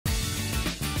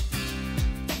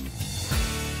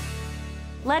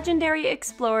Legendary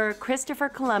explorer Christopher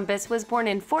Columbus was born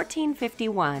in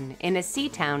 1451 in a sea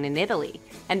town in Italy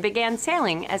and began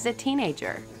sailing as a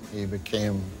teenager. He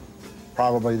became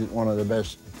probably one of the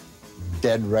best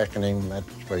dead reckoning, that's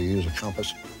where you use a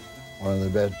compass, one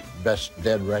of the best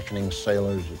dead reckoning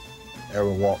sailors that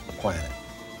ever walked the planet.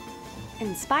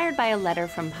 Inspired by a letter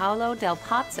from Paolo del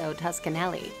Pozzo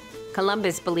Toscanelli,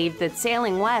 Columbus believed that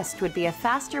sailing west would be a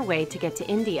faster way to get to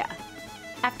India.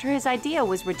 After his idea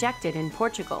was rejected in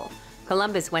Portugal,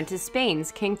 Columbus went to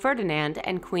Spain's King Ferdinand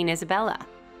and Queen Isabella.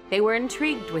 They were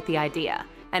intrigued with the idea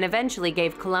and eventually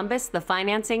gave Columbus the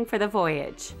financing for the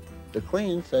voyage. The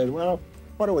Queen said, well,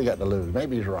 what do we got to lose?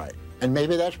 Maybe he's right. And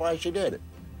maybe that's why she did it.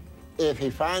 If he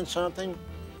finds something,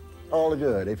 all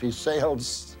good. If he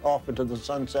sails off into the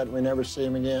sunset and we never see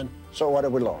him again, so what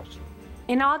have we lost?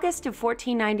 In August of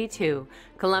 1492,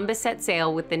 Columbus set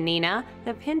sail with the Niña,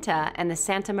 the Pinta, and the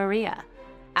Santa Maria.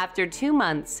 After 2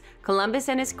 months, Columbus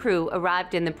and his crew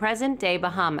arrived in the present-day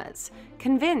Bahamas,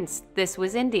 convinced this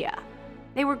was India.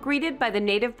 They were greeted by the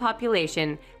native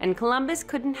population, and Columbus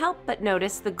couldn't help but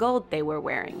notice the gold they were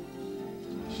wearing.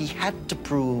 He had to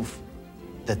prove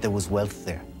that there was wealth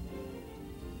there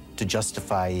to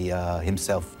justify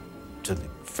himself to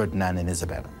Ferdinand and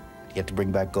Isabella. He had to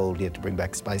bring back gold, he had to bring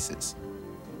back spices.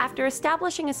 After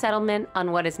establishing a settlement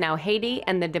on what is now Haiti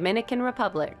and the Dominican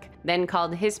Republic, then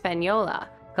called Hispaniola,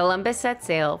 Columbus set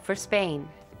sail for Spain.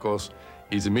 Of course,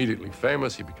 he's immediately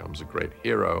famous, he becomes a great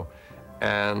hero,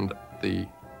 and the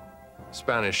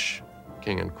Spanish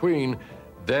king and queen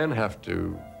then have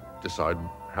to decide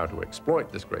how to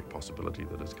exploit this great possibility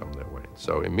that has come their way.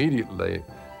 So immediately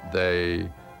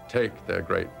they take their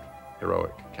great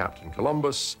heroic Captain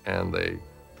Columbus and they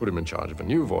put him in charge of a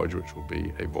new voyage, which will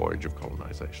be a voyage of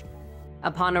colonization.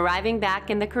 Upon arriving back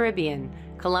in the Caribbean,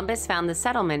 Columbus found the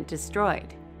settlement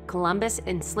destroyed. Columbus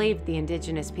enslaved the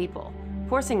indigenous people,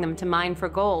 forcing them to mine for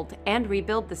gold and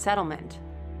rebuild the settlement.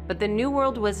 But the New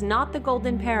World was not the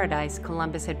golden paradise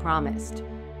Columbus had promised.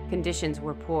 Conditions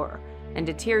were poor and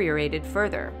deteriorated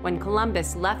further when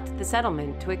Columbus left the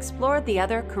settlement to explore the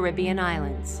other Caribbean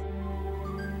islands.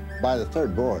 By the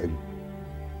third voyage,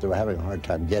 they were having a hard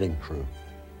time getting crew.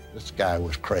 This guy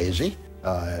was crazy.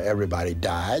 Everybody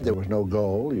died. There was no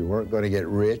gold. You weren't going to get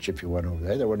rich if you went over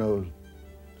there. There were no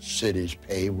cities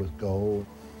paved with gold.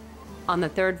 On the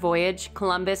third voyage,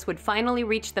 Columbus would finally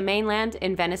reach the mainland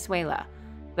in Venezuela.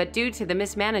 But due to the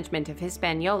mismanagement of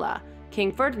Hispaniola,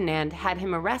 King Ferdinand had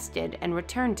him arrested and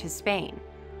returned to Spain.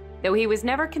 Though he was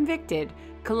never convicted,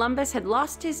 Columbus had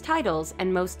lost his titles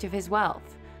and most of his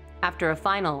wealth. After a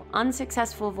final,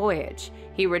 unsuccessful voyage,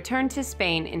 he returned to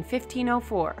Spain in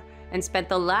 1504 and spent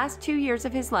the last 2 years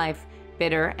of his life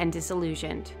bitter and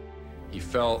disillusioned. He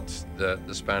felt that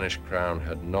the Spanish crown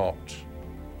had not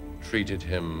treated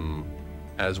him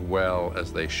as well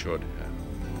as they should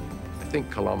have. I think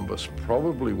Columbus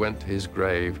probably went to his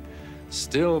grave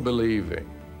still believing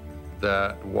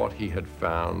that what he had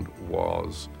found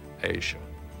was Asia.